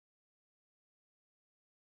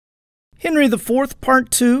Henry IV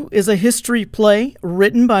Part 2 is a history play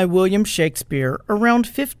written by William Shakespeare around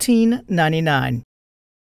 1599.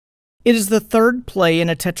 It is the third play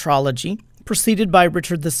in a tetralogy, preceded by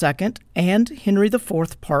Richard II and Henry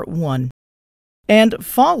IV Part 1, and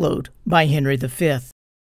followed by Henry V.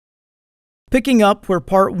 Picking up where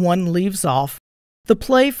Part 1 leaves off, the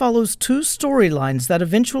play follows two storylines that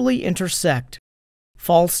eventually intersect: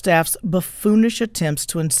 Falstaff's buffoonish attempts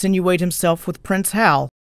to insinuate himself with Prince Hal,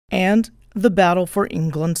 and the battle for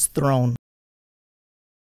England's throne.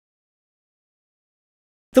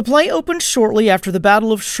 The play opens shortly after the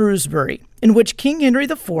Battle of Shrewsbury, in which King Henry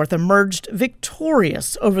IV emerged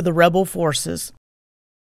victorious over the rebel forces.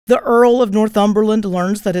 The Earl of Northumberland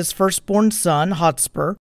learns that his firstborn son,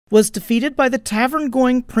 Hotspur, was defeated by the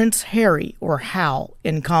tavern-going Prince Harry, or Hal,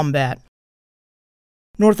 in combat.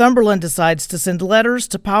 Northumberland decides to send letters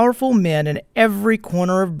to powerful men in every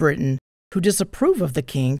corner of Britain who disapprove of the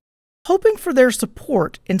king, hoping for their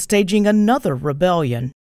support in staging another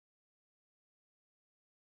rebellion.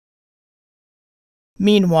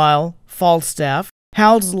 Meanwhile, Falstaff,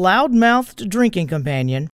 Hal's loud-mouthed drinking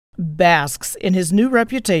companion, basks in his new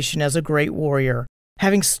reputation as a great warrior,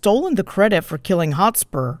 having stolen the credit for killing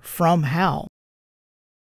Hotspur from Hal.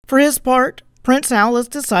 For his part, Prince Hal has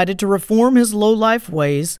decided to reform his lowlife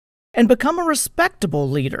ways and become a respectable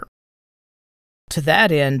leader. To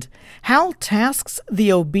that end, Hal tasks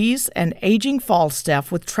the obese and aging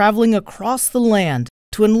Falstaff with traveling across the land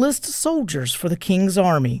to enlist soldiers for the king's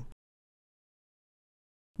army.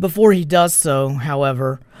 Before he does so,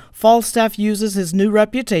 however, Falstaff uses his new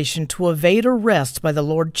reputation to evade arrest by the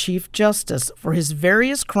Lord Chief Justice for his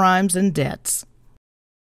various crimes and debts.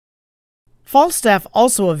 Falstaff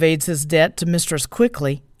also evades his debt to Mistress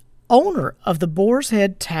Quickly, owner of the Boar's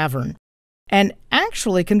Head Tavern, and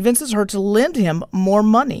actually convinces her to lend him more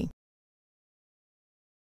money.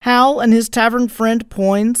 Hal and his tavern friend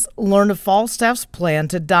Poins learn of Falstaff's plan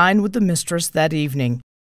to dine with the mistress that evening,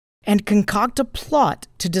 and concoct a plot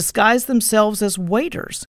to disguise themselves as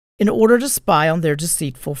waiters in order to spy on their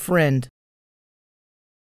deceitful friend.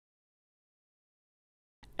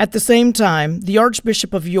 At the same time, the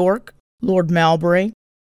Archbishop of York, Lord Mowbray,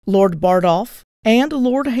 Lord Bardolph, and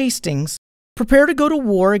Lord Hastings prepare to go to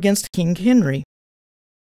war against King Henry.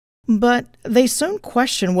 But they soon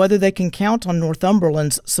question whether they can count on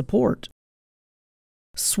Northumberland's support.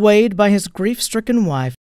 Swayed by his grief-stricken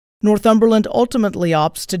wife, Northumberland ultimately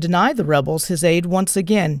opts to deny the rebels his aid once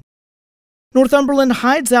again. Northumberland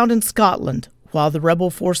hides out in Scotland while the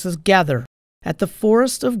rebel forces gather at the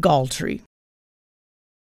Forest of Galtree.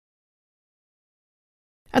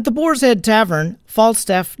 At the Boar's Head Tavern,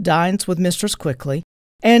 Falstaff dines with Mistress Quickly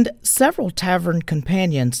and several tavern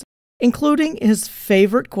companions, including his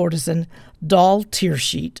favorite courtesan, Doll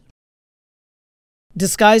Tearsheet.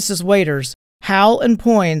 Disguised as waiters, Hal and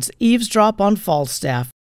Poins eavesdrop on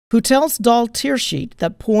Falstaff, who tells Doll Tearsheet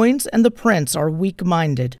that Poins and the prince are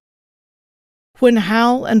weak-minded. When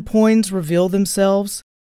Hal and Poins reveal themselves,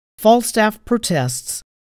 Falstaff protests,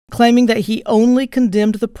 claiming that he only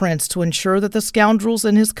condemned the prince to ensure that the scoundrels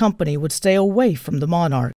in his company would stay away from the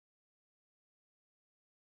monarch.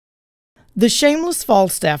 The shameless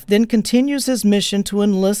Falstaff then continues his mission to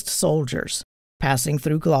enlist soldiers, passing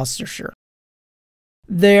through Gloucestershire.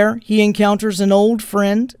 There he encounters an old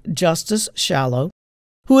friend, Justice Shallow,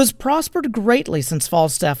 who has prospered greatly since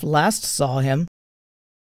Falstaff last saw him.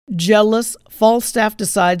 Jealous, Falstaff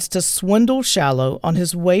decides to swindle Shallow on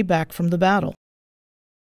his way back from the battle.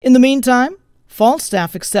 In the meantime,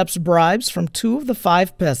 Falstaff accepts bribes from two of the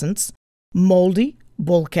 5 peasants, Mouldy,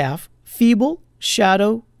 Bullcalf, Feeble,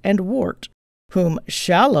 Shadow, and Wart, whom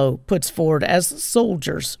Shallow puts forward as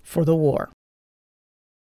soldiers for the war.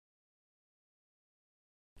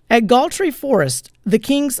 At Galtree Forest, the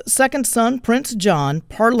king's second son, Prince John,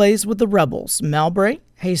 parleys with the rebels, Mowbray,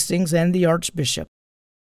 Hastings, and the Archbishop.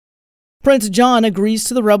 Prince John agrees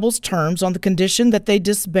to the rebels' terms on the condition that they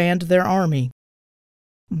disband their army.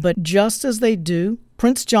 But just as they do,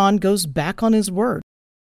 Prince John goes back on his word,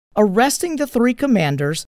 arresting the 3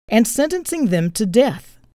 commanders and sentencing them to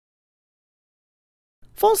death.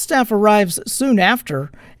 Falstaff arrives soon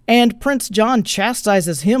after, and Prince John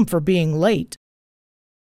chastises him for being late.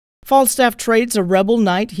 Falstaff trades a rebel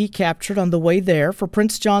knight he captured on the way there for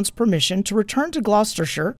Prince John's permission to return to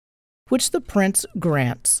Gloucestershire, which the prince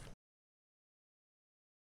grants.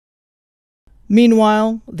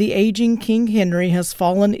 Meanwhile, the aging King Henry has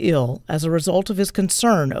fallen ill as a result of his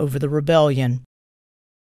concern over the rebellion.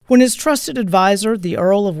 When his trusted advisor, the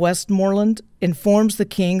Earl of Westmoreland, informs the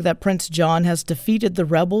king that Prince John has defeated the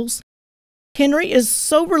rebels, Henry is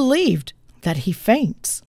so relieved that he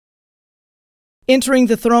faints. Entering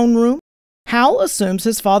the throne room, Hal assumes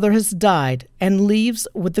his father has died and leaves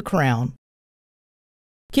with the crown.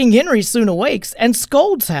 King Henry soon awakes and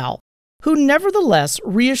scolds Hal, who nevertheless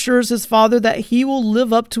reassures his father that he will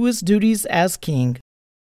live up to his duties as king.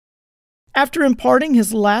 After imparting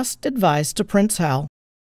his last advice to Prince Hal,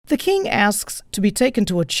 the king asks to be taken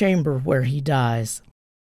to a chamber where he dies.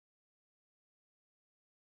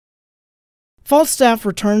 Falstaff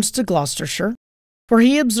returns to Gloucestershire, where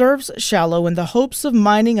he observes Shallow in the hopes of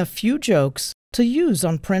mining a few jokes to use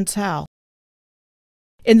on Prince Hal.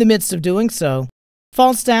 In the midst of doing so,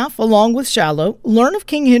 Falstaff, along with Shallow, learn of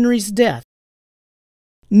King Henry's death.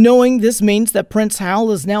 Knowing this means that Prince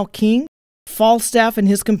Hal is now king, Falstaff and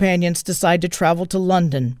his companions decide to travel to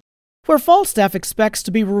London, where Falstaff expects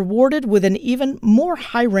to be rewarded with an even more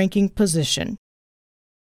high-ranking position.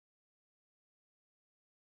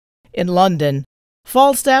 In London,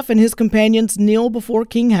 Falstaff and his companions kneel before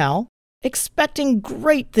King Hal, expecting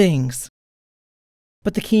great things.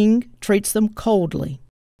 But the king treats them coldly,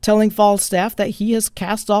 telling Falstaff that he has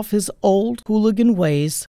cast off his old hooligan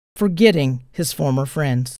ways, forgetting his former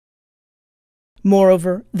friends.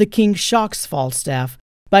 Moreover, the king shocks Falstaff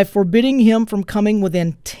by forbidding him from coming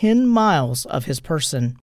within 10 miles of his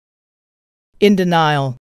person. In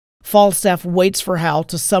denial, Falstaff waits for Hal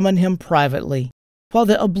to summon him privately, while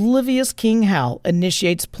the oblivious King Hal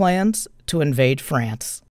initiates plans to invade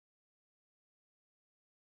France.